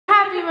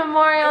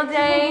Memorial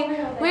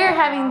Day. We are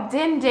having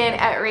din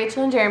at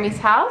Rachel and Jeremy's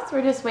house.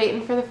 We're just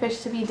waiting for the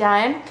fish to be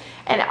done.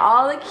 And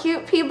all the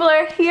cute people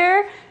are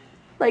here.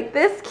 Like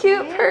this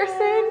cute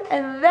person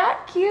and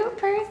that cute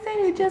person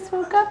who just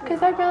woke up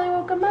because I probably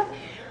woke him up.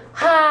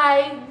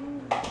 Hi.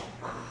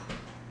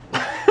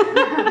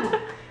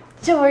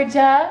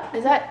 Georgia.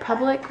 Is that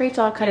public?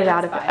 Rachel, I'll cut it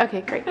out of it.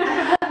 Okay, great.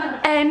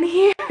 And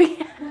here we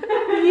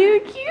have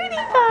you cutie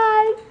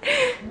pie.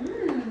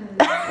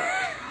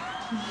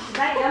 Is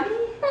that yummy?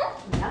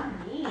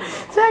 Yummy.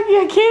 Jackie,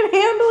 I can't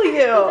handle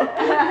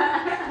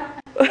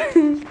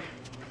you.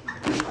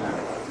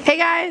 Hey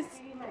guys,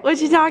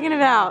 what you talking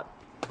about?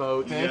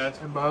 Boats. Yeah,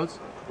 and boats.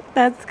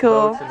 That's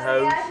cool. Boats and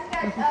hoes.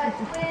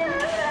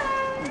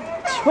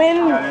 Twin.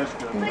 Yeah, that's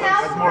good.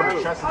 That's more of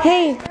a chest.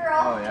 Hey,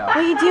 Oh, yeah. what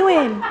are you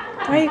doing?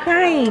 Why are you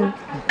crying?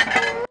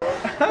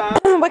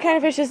 What kind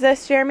of fish is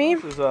this, Jeremy?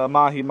 This is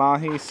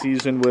mahi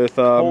seasoned with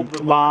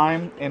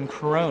lime and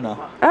Corona.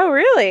 Oh,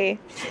 really?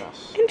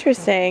 Yes.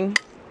 Interesting.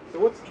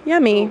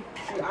 Yummy.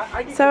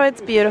 So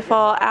it's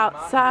beautiful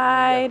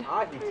outside.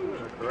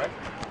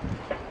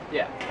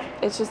 Yeah.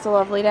 It's just a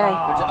lovely day. Oh,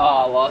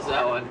 I lost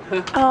that one.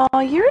 Oh,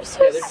 you're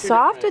so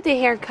soft with the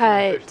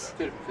haircut.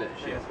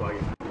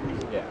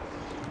 Yeah.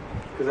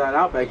 Because at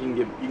Outback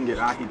you can get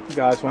ahi. You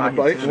guys want a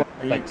bite?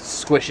 Like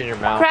squish in your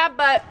mouth. Crab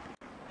butt.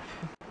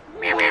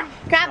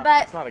 Crab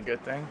butt. It's not a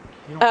good thing.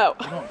 You Oh.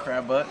 don't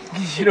crab butt.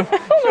 You don't I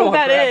don't know what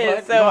that crab is,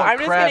 butt. so I'm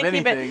just crab gonna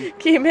anything.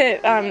 keep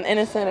it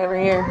innocent over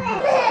here.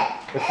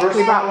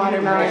 We brought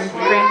watermelon.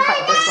 Grant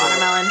cut this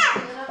watermelon.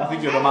 I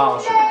think you're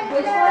demolished it.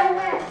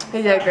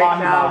 He did a great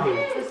job. You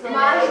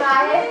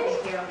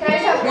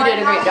did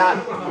a great job.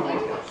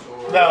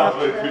 That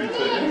was really pretty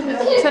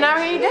thing. So now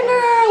we're eating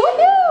dinner.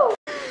 Woohoo!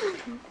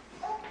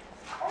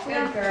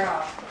 Good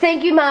girl.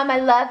 Thank you, Mom. I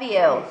love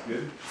you.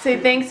 Say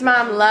thanks,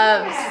 Mom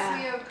loves.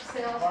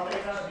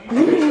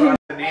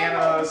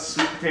 Bananas,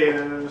 sweet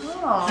potatoes.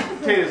 Sweet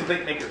potatoes,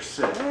 they make her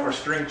sick. Or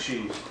string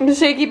cheese. The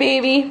shaky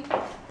baby.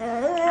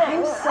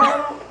 I'm so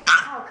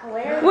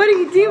What are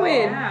you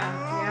doing?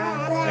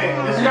 Hey,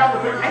 this got the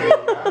big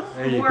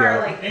There you go.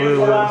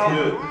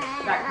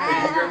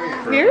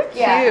 You're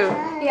cute.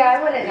 Yeah,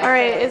 I want to know. All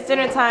right, it's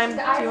dinner time.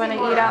 Do you want to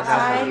eat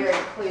outside? Your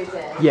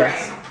inclusion.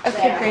 Yes.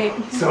 Okay, great.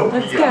 So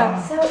Let's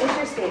go. So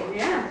interesting.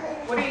 Yeah.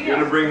 What are you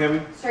gonna bring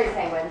him? Straight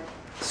sanguine.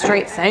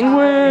 Straight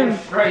sanguine.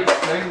 Right,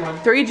 same one.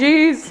 3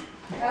 G's.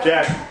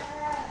 Jack,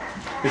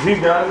 is he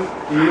done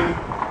eating?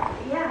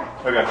 Yeah.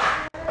 Okay.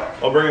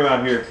 I'll bring him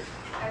out here.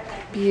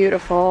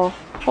 Beautiful.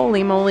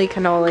 Holy moly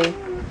cannoli.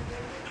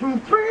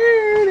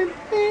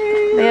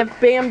 They have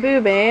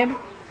bamboo, babe.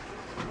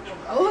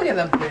 Oh, look at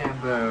the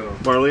bamboo.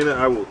 Marlena,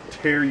 I will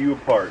tear you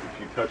apart if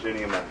you touch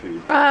any of my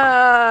food.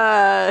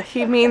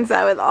 He means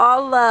that with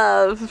all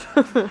love.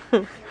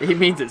 He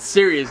means it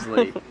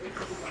seriously.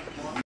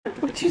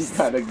 Would you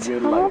Got a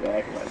good like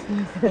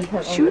that.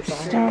 Would you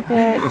stop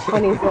it?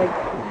 When he's like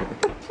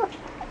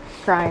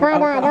crying.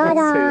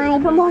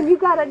 Come on, you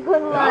got a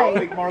good I don't life.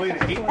 think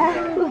Marlena ate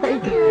that.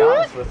 To be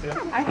honest with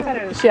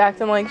you. She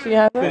acting like she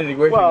has it. Infinity,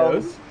 where's Well,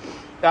 your nose?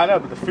 I know,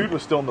 but the food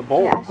was still in the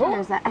bowl. Yeah, Asher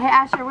knows that. Hey,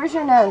 Asher, where's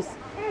your nose?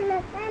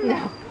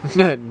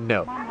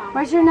 No.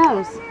 Where's your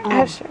nose?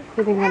 Asher.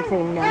 You think I'm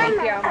saying no?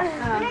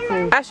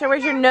 Asher,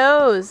 where's your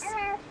nose?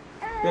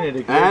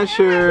 Benedict,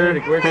 Asher.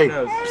 Benedict, where's Hey.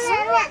 your nose?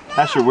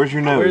 Asher, where's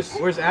your nose?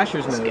 Where's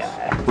Asher's nose?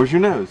 Where's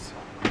your nose?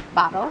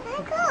 Bottle.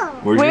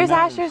 Where's Where's your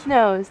nose? Asher's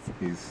nose?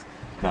 He's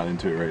not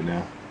into it right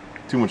now.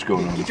 Too much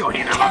going on. Get your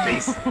hand out my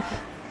face.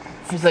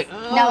 He's like,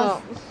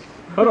 No.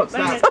 hold on,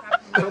 stop.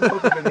 Don't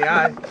poke him in the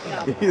eye.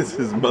 He is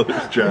his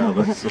mother's child,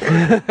 I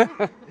swear.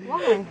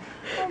 Why?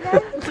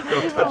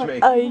 Don't touch me.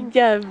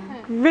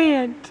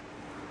 Grant.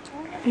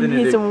 And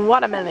he's a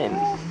watermelon.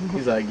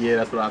 He's like, yeah,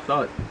 that's what I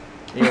thought.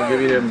 You ain't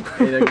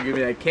gonna give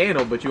me that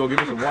candle, but you gonna give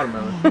me some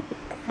watermelon.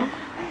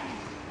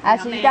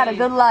 Asher, you got a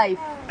good life.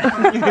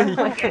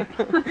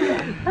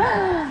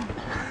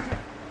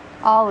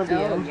 All of you.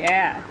 Oh,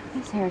 yeah.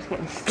 His hair's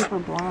getting super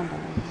blonde over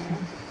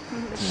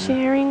here.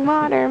 Sharing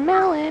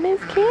watermelon is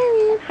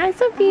caring. Hi,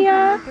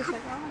 Sophia.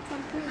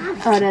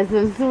 Oh, that's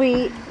so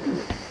sweet.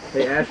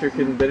 Hey, Asher,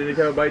 can Benedict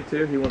have a bite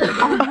too? He wants a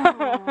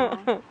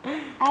bite.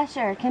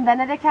 Asher, can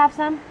Benedict have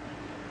some?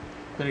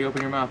 Benedict,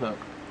 open your mouth up.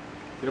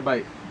 Get a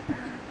bite.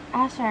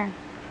 Asher.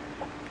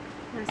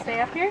 Want to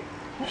stay up here?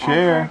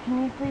 Share. Asher,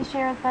 can you please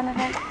share with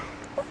Benedict?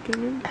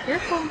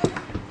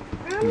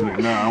 He's like,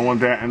 no, I want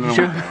that and then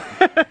I want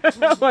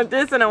that. I want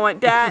this and I want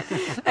that.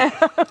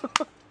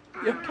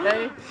 You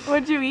okay?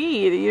 What'd you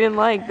eat? You didn't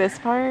like this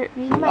part?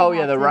 Oh,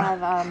 yeah, the right.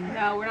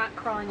 No, we're not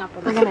crawling up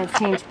with We're gonna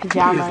change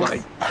pajamas. He's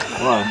like,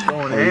 Well,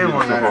 going ham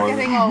on that.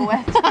 Getting all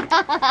wet.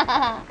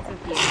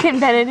 Can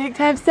Benedict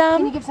have Can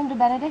some? you give some to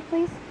Benedict,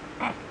 please?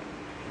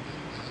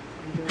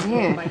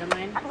 Here.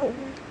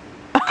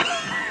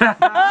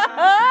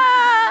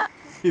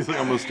 he's like,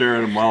 I'm gonna stare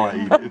at him while I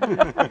eat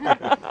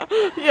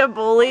it. You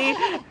bully.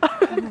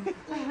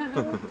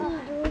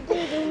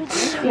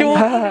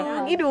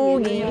 Doogie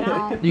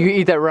doogie. You can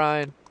eat that,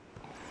 Ryan.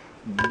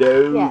 Yeah,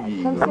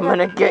 Doggy. come I'm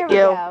gonna sit. get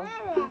Here you.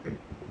 we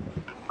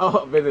go.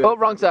 Oh,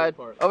 wrong side.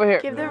 Over here.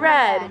 Give the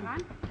red.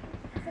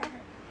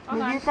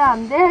 Move your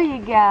thumb. There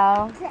you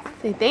go.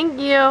 Say thank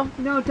you.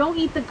 No, don't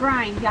eat the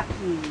grind.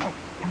 Yucky.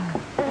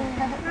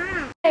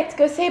 Let's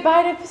go say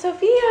bye to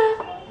Sophia.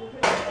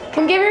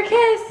 Come give her a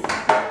kiss.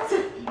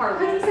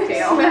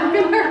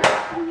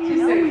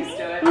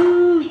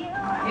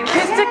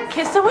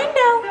 Kiss the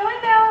window.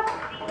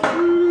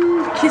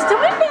 Kiss the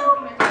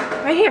window.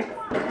 Right here.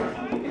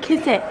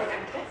 Kiss it.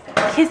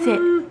 Kiss it.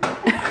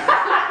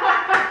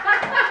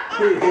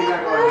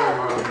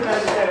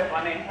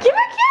 Give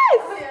her a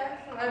kiss.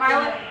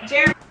 Marlon,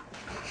 Jeremy.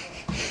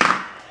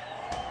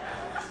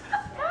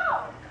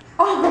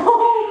 Oh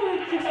my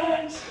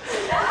gosh.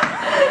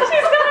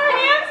 She's got her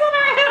hands on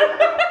her head.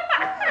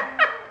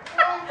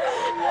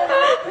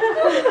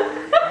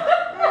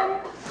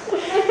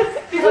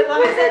 He's like, let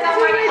me sit down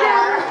my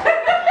car.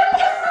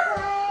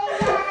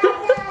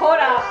 Hold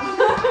up.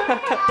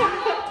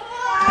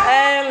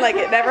 And like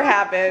it never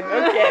happened.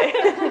 Okay.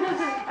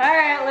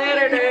 Alright,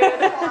 later, dude.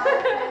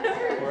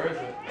 Where is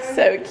it?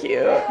 So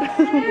cute.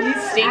 You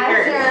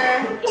stinker.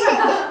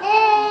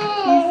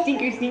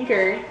 You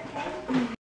stinker.